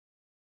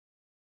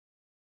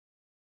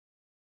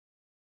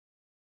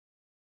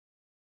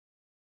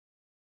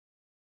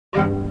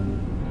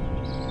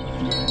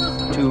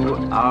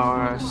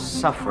are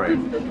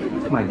suffering.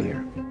 My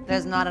dear.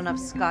 There's not enough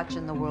scotch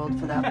in the world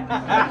for that.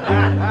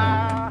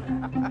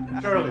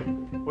 Shirley,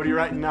 what are you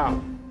writing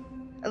now?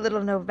 A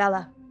little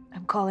novella.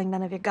 I'm calling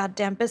none of your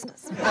goddamn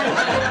business.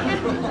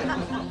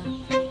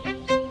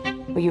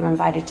 Well, you were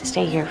invited to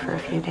stay here for a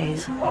few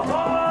days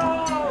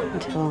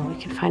until we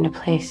can find a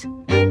place.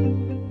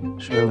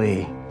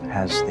 Shirley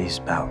has these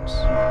bouts.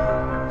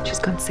 She's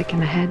gone sick in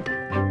the head.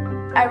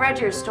 I read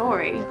your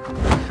story.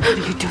 What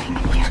are you doing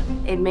in here?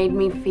 It made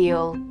me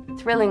feel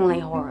thrillingly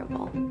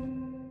horrible.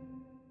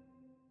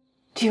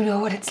 Do you know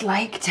what it's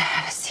like to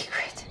have a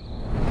secret?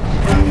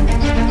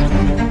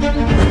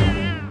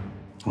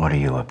 What are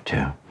you up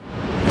to?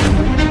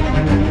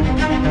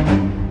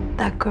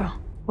 That girl,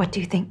 what do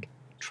you think?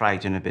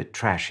 Trite and a bit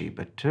trashy,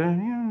 but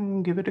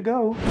give it a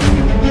go.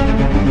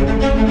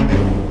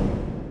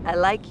 I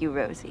like you,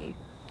 Rosie.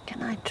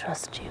 Can I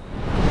trust you?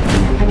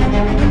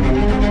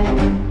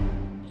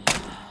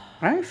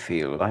 I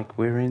feel like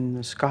we're in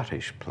the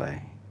Scottish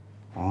play.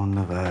 On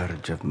the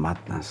verge of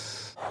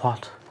madness.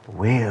 What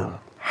will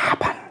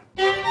happen?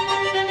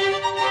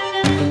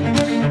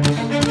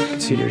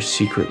 See their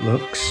secret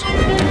looks.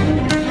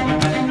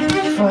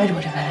 Freud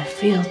would have had a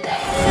field day.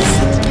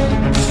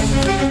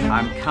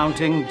 I'm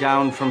counting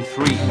down from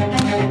 3.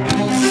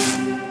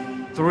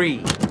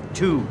 3,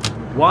 2,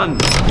 1.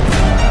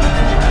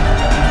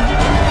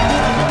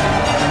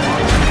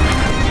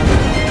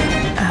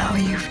 Oh,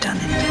 you've done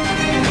it.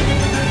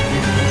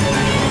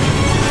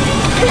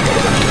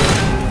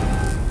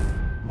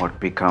 What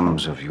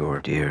becomes of your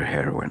dear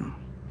heroine?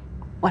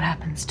 What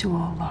happens to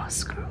all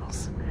lost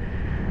girls?